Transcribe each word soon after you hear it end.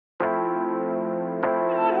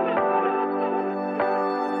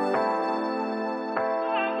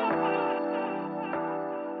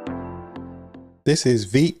This is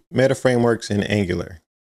Vite Meta Frameworks in Angular.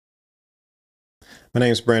 My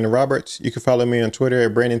name is Brandon Roberts. You can follow me on Twitter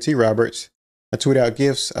at Brandon T. Roberts. I tweet out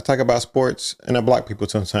GIFs, I talk about sports, and I block people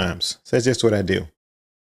sometimes. So that's just what I do.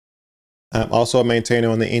 I'm also a maintainer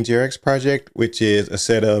on the NGRX project, which is a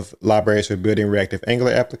set of libraries for building reactive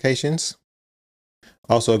Angular applications.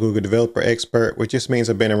 Also a Google developer expert, which just means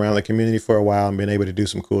I've been around the community for a while and been able to do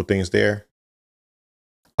some cool things there.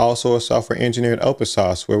 Also a software engineer at open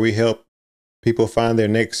source, where we help people find their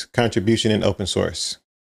next contribution in open source.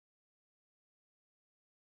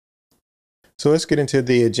 So let's get into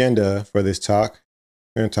the agenda for this talk.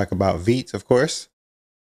 We're going to talk about Vite, of course.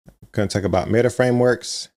 We're going to talk about meta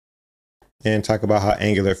frameworks and talk about how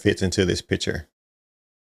Angular fits into this picture.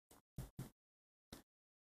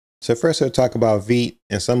 So first, we'll talk about Vite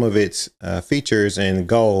and some of its features and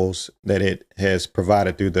goals that it has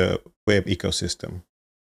provided through the web ecosystem.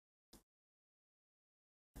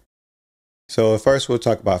 So first, we'll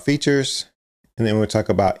talk about features, and then we'll talk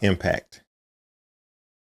about impact.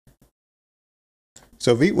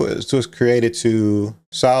 So Vite was created to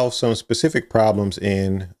solve some specific problems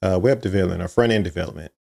in web development or front-end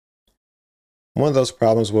development. One of those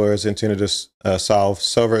problems was intended to solve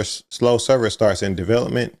slow server starts in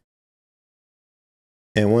development.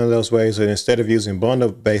 And one of those ways is instead of using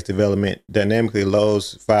bundle-based development, dynamically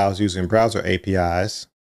loads files using browser APIs.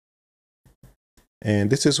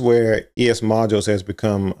 And this is where ES modules has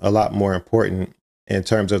become a lot more important in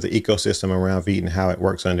terms of the ecosystem around Vite and how it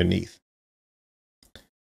works underneath.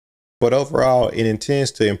 But overall, it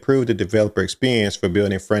intends to improve the developer experience for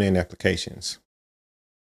building front-end applications.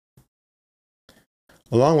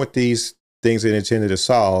 Along with these things it intended to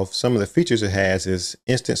solve, some of the features it has is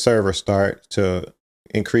instant server start to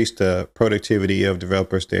increase the productivity of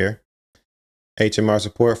developers there, HMR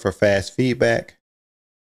support for fast feedback,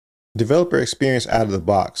 developer experience out of the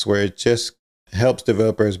box, where it just helps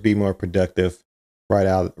developers be more productive right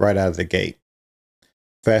out of the gate.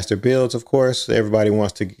 Faster builds, of course. Everybody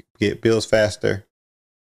wants to get builds faster.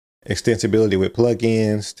 Extensibility with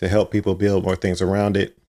plugins to help people build more things around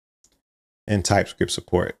it. And TypeScript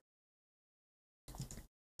support.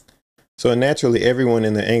 So naturally, everyone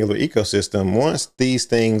in the Angular ecosystem wants these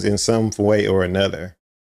things in some way or another.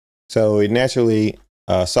 So it naturally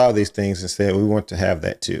saw these things and said, we want to have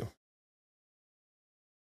that too.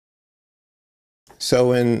 So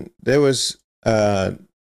when there was Vite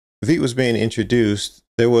was being introduced,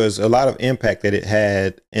 there was a lot of impact that it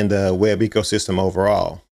had in the web ecosystem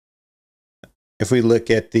overall. If we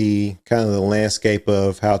look at the kind of the landscape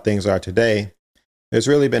of how things are today, there's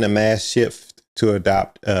really been a mass shift to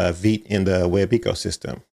adopt Vite in the web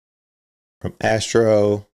ecosystem. From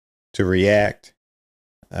Astro to React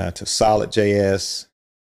to Solid.js,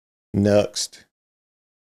 Nuxt,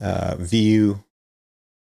 Vue,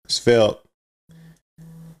 Svelte,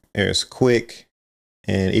 there's Quick,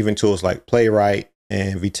 and even tools like Playwright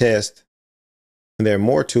and Vitest. And there are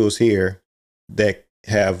more tools here that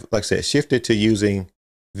have, like I said, shifted to using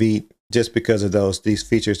Vite just because of these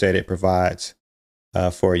features that it provides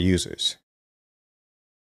for users.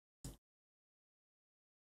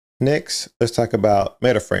 Next, let's talk about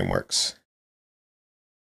meta frameworks.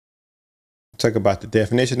 Talk about the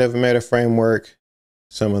definition of a meta framework,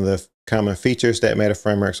 some of the common features that meta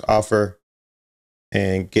frameworks offer,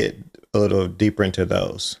 and get a little deeper into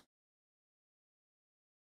those.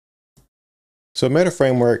 So meta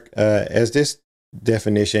framework, as this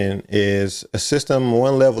definition, is a system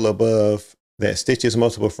one level above that stitches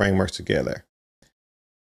multiple frameworks together.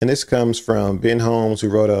 And this comes from Ben Holmes, who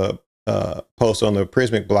wrote a post on the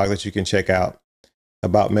Prismic blog that you can check out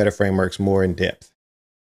about meta frameworks more in depth.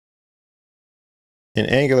 And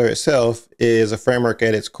Angular itself is a framework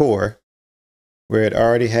at its core, where it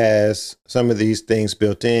already has some of these things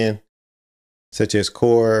built in, such as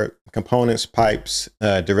core components, pipes,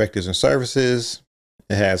 directives, and services.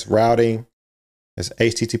 It has routing, it has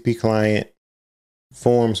HTTP client,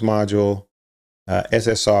 forms module,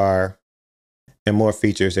 SSR, and more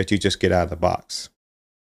features that you just get out of the box.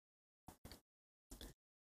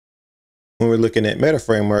 When we're looking at meta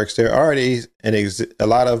frameworks, there are already a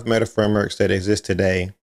lot of meta frameworks that exist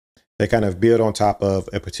today that kind of build on top of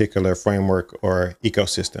a particular framework or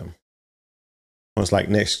ecosystem. Ones like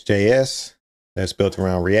Next.js, that's built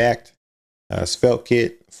around React,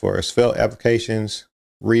 SvelteKit for Svelte applications,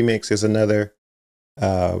 Remix is another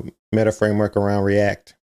meta framework around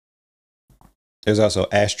React. There's also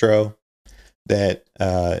Astro that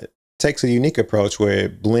takes a unique approach where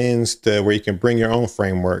it blends where you can bring your own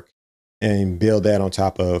framework and build that on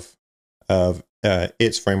top of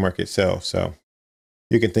its framework itself. So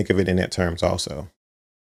you can think of it in that terms also.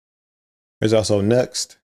 There's also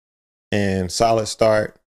Nuxt, and Solid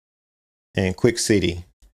Start and Quick City,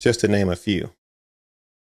 just to name a few.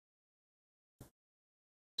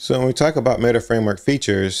 So when we talk about Meta Framework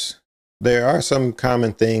features, there are some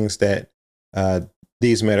common things that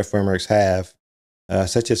these Meta Frameworks have,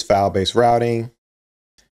 such as file-based routing,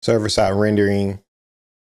 server-side rendering,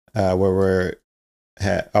 where we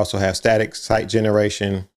also have static site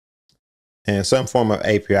generation, and some form of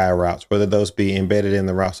API routes, whether those be embedded in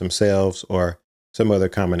the routes themselves or some other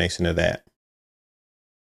combination of that.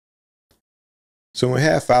 So when we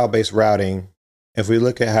have file-based routing, if we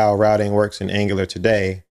look at how routing works in Angular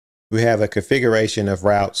today, we have a configuration of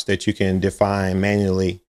routes that you can define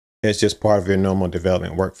manually as just part of your normal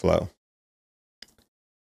development workflow.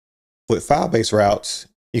 With file-based routes,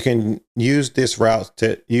 you can use this route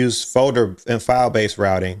to use folder and file-based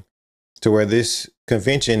routing to where this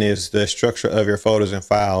convention is the structure of your folders and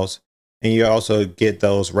files, and you also get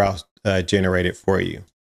those routes generated for you.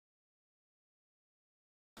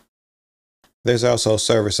 There's also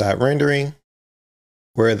server-side rendering,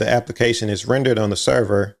 where the application is rendered on the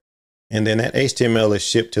server, and then that HTML is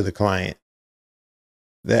shipped to the client.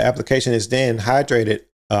 The application is then hydrated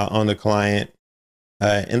on the client,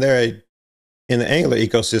 and there are, in the Angular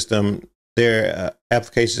ecosystem, there are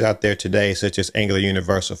applications out there today, such as Angular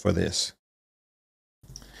Universal for this.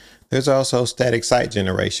 There's also static site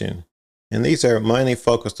generation, and these are mainly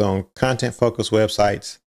focused on content-focused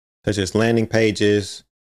websites, such as landing pages,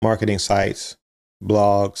 marketing sites,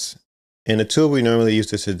 blogs, and the tool we normally use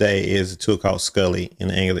today is a tool called Scully in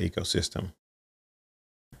the Angular ecosystem.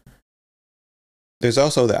 There's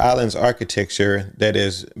also the islands architecture that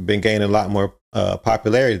has been gaining a lot more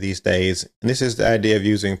popularity these days. And this is the idea of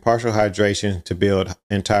using partial hydration to build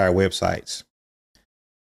entire websites.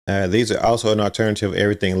 These are also an alternative to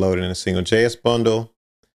everything loaded in a single JS bundle.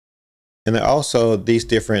 And then also these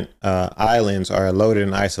different islands are loaded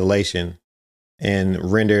in isolation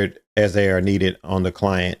and rendered as they are needed on the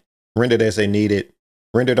client, rendered as they need it,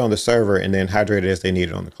 rendered on the server, and then hydrated as they need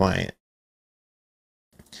it on the client.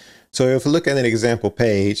 So if we look at an example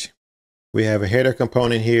page, we have a header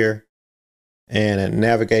component here and a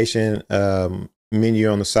navigation menu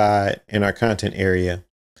on the side in our content area.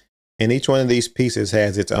 And each one of these pieces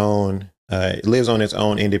has its own, it lives on its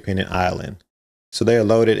own independent island. So they are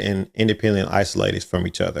loaded and independently isolated from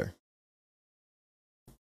each other.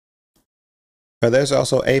 But there's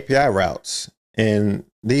also API routes, and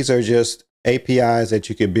these are just APIs that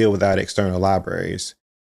you can build without external libraries.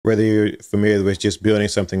 Whether you're familiar with just building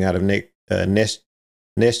something out of Nest.js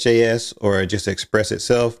or just Express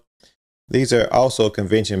itself, these are also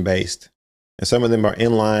convention-based, and some of them are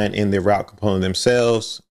inline in the route component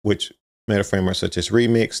themselves, which meta frameworks such as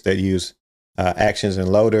Remix that use actions and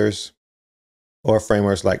loaders, or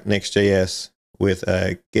frameworks like Next.js with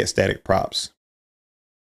get static props.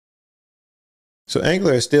 So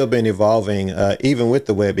Angular has still been evolving, even with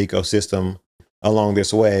the web ecosystem along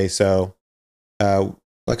this way. So like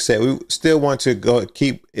I said, we still want to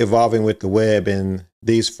keep evolving with the web and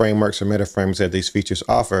these frameworks or meta frameworks that these features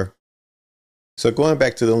offer. So going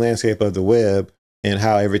back to the landscape of the web and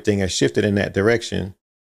how everything has shifted in that direction,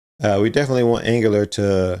 we definitely want Angular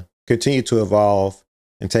to continue to evolve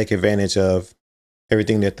and take advantage of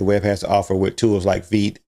everything that the web has to offer with tools like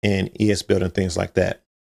Vite and ESBuild and things like that.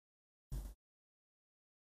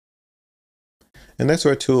 And that's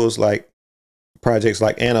where tools like projects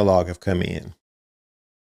like Analog have come in.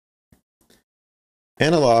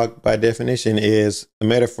 Analog, by definition, is a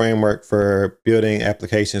meta framework for building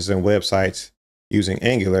applications and websites using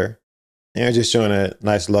Angular. And I'm just showing a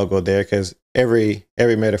nice logo there because every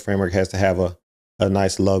meta framework has to have a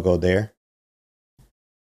nice logo there.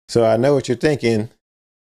 So I know what you're thinking.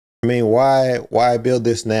 I mean, why build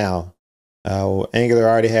this now? Angular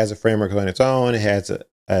already has a framework on its own. It has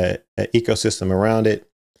an ecosystem around it.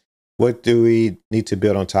 What do we need to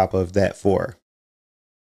build on top of that for?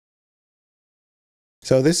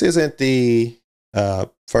 So this isn't the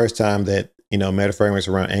first time that meta frameworks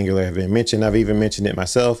around Angular have been mentioned. I've even mentioned it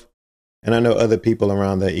myself, and I know other people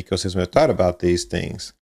around the ecosystem have thought about these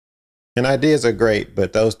things. And ideas are great,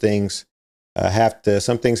 but those things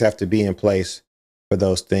some things have to be in place for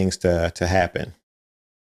those things to happen.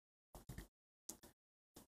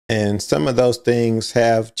 And some of those things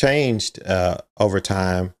have changed over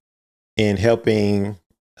time in helping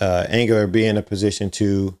Angular be in a position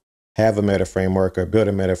to have a meta framework or build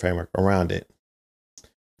a meta framework around it.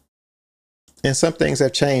 And some things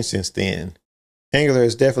have changed since then. Angular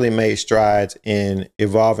has definitely made strides in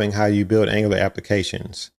evolving how you build Angular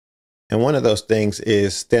applications. And one of those things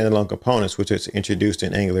is standalone components, which was introduced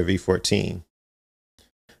in Angular v14.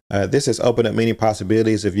 This has opened up many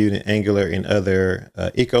possibilities of using Angular in other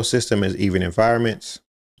ecosystems and even environments.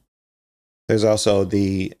 There's also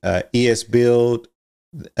the ESBuild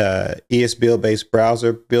based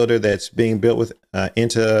browser builder that's being built with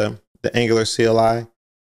into the Angular CLI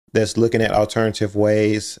that's looking at alternative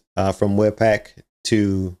ways from Webpack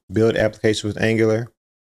to build applications with Angular.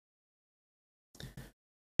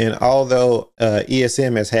 And although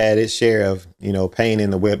ESM has had its share of pain in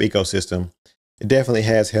the web ecosystem, it definitely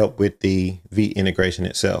has helped with the Vite integration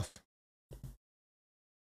itself.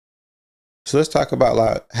 So let's talk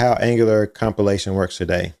about how Angular compilation works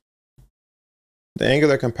today. The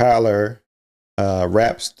Angular compiler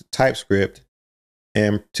wraps TypeScript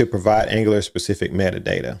and to provide Angular specific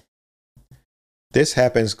metadata. This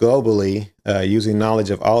happens globally using knowledge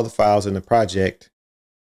of all the files in the project.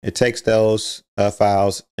 It takes those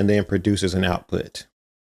files and then produces an output.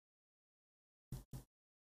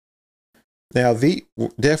 Now, Vite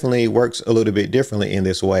definitely works a little bit differently in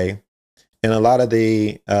this way. And a lot of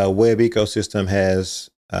the web ecosystem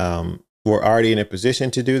we're already in a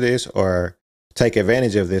position to do this or take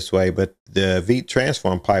advantage of this way, but the Vite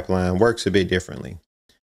transform pipeline works a bit differently.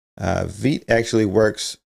 Vite actually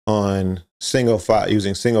works on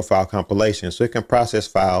using single file compilation. So it can process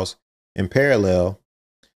files in parallel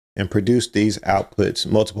and produce these outputs,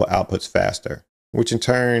 multiple outputs faster, which in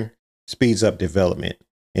turn speeds up development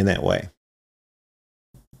in that way.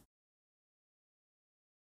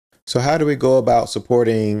 So how do we go about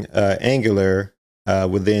supporting Angular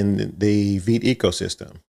within the Vite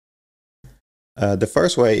ecosystem? The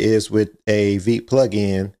first way is with a Vite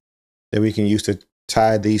plugin that we can use to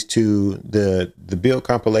tie these to the build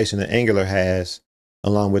compilation that Angular has,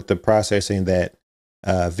 along with the processing that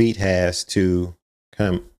Vite has to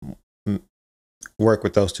kind of work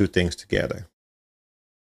with those two things together.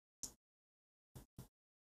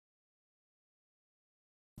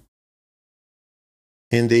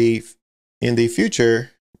 In the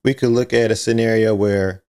future, we could look at a scenario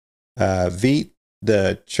where Vite,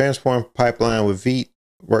 the transform pipeline with Vite,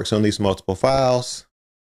 works on these multiple files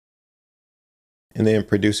and then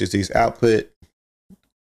produces these output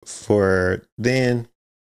for then.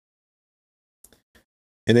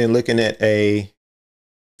 And then looking at a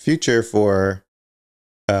future for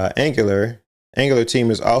Angular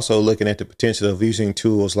team is also looking at the potential of using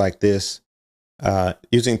tools like this,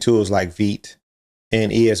 using tools like Vite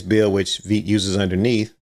and ESBuild, which Vite uses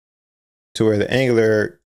underneath, to where the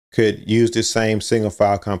Angular could use this same single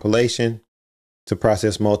file compilation to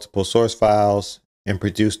process multiple source files and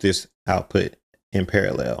produce this output in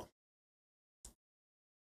parallel.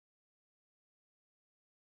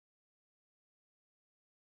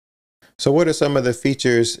 So what are some of the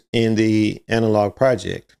features in the analog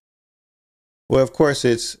project? Well, of course,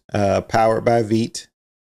 it's powered by Vite,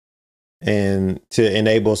 and to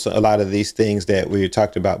enable a lot of these things that we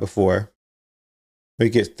talked about before.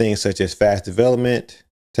 We get things such as fast development,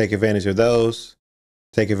 take advantage of those,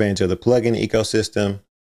 take advantage of the plugin ecosystem,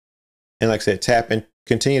 and like I said,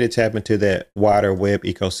 continue to tap into that wider web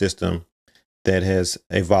ecosystem that has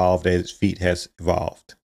evolved as Vite has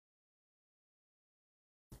evolved.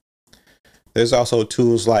 There's also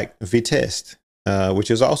tools like Vitest,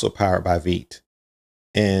 which is also powered by Vite.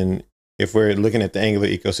 And if we're looking at the Angular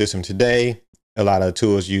ecosystem today, a lot of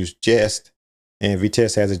tools use Jest, and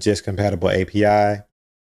Vitest has a Jest compatible API,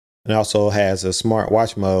 and also has a smart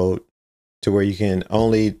watch mode to where you can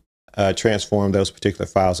only transform those particular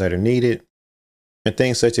files that are needed, and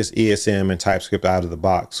things such as ESM and TypeScript out of the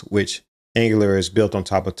box, which Angular is built on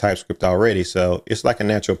top of TypeScript already. So it's like a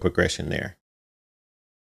natural progression there.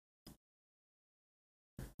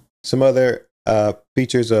 Some other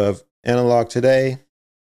features of analog today,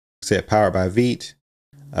 said powered by Vite,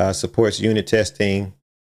 supports unit testing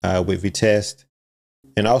with Vitest,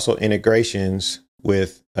 and also integrations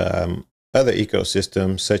with other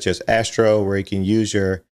ecosystems such as Astro, where you can use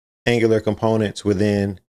your Angular components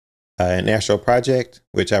within an Astro project,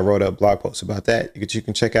 which I wrote a blog post about that you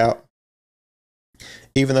can check out.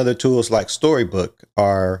 Even other tools like Storybook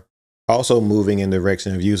are also moving in the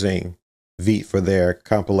direction of using Vite for their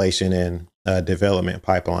compilation and development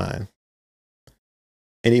pipeline.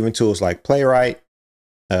 And even tools like Playwright,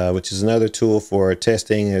 which is another tool for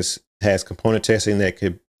testing, has component testing that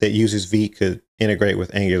uses Vite, could integrate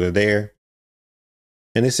with Angular there.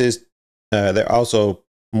 And there are also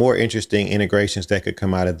more interesting integrations that could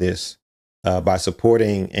come out of this by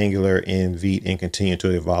supporting Angular in Vite and continue to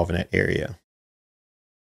evolve in that area.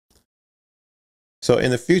 So in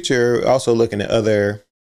the future, also looking at other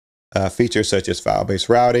features such as file-based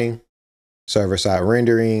routing, server-side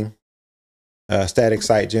rendering, static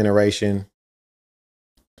site generation.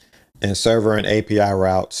 and server and API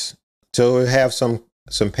routes. So we have some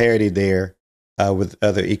parity there with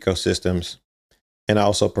other ecosystems, and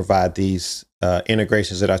also provide these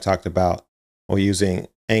integrations that I talked about. We're using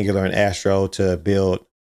Angular and Astro to build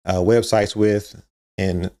websites with,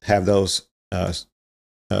 and have those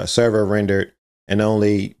server rendered, and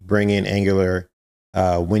only bring in Angular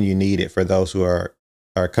when you need it, for those who are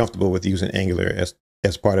comfortable with using Angular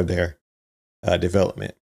as part of their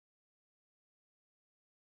development.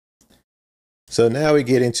 So now we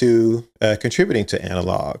get into contributing to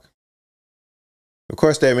Analog. Of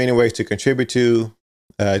course, there are many ways to contribute to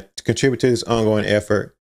this ongoing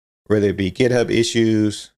effort, whether it be GitHub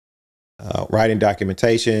issues, writing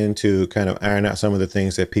documentation to kind of iron out some of the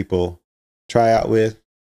things that people try out with.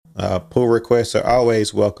 Pull requests are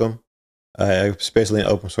always welcome, especially in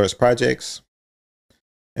open source projects.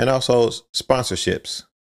 And also sponsorships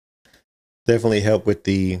definitely help with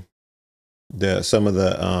some of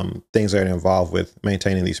the things that are involved with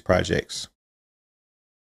maintaining these projects.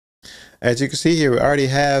 As you can see here, we already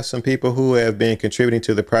have some people who have been contributing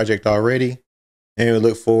to the project already, and we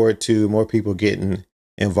look forward to more people getting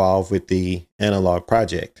involved with the Analog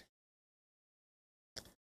project.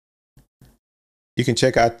 You can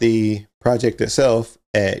check out the project itself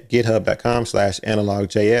at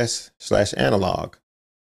github.com/analogjs/analog.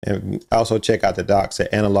 And also check out the docs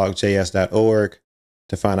at analogjs.org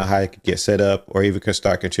to find out how you can get set up, or even can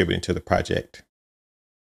start contributing to the project.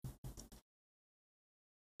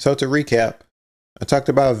 So to recap, I talked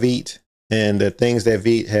about Vite and the things that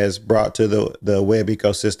Vite has brought to the web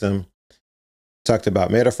ecosystem. Talked about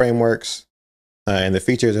meta frameworks and the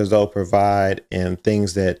features that they'll provide, and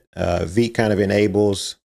things that Vite kind of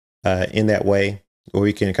enables in that way, where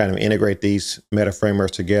we can kind of integrate these meta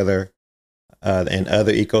frameworks together and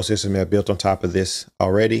other ecosystems that are built on top of this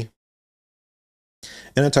already.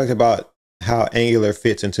 And I talked about how Angular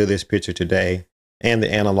fits into this picture today, and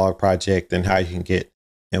the Analog project, and how you can get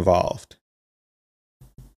involved.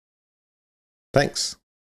 Thanks.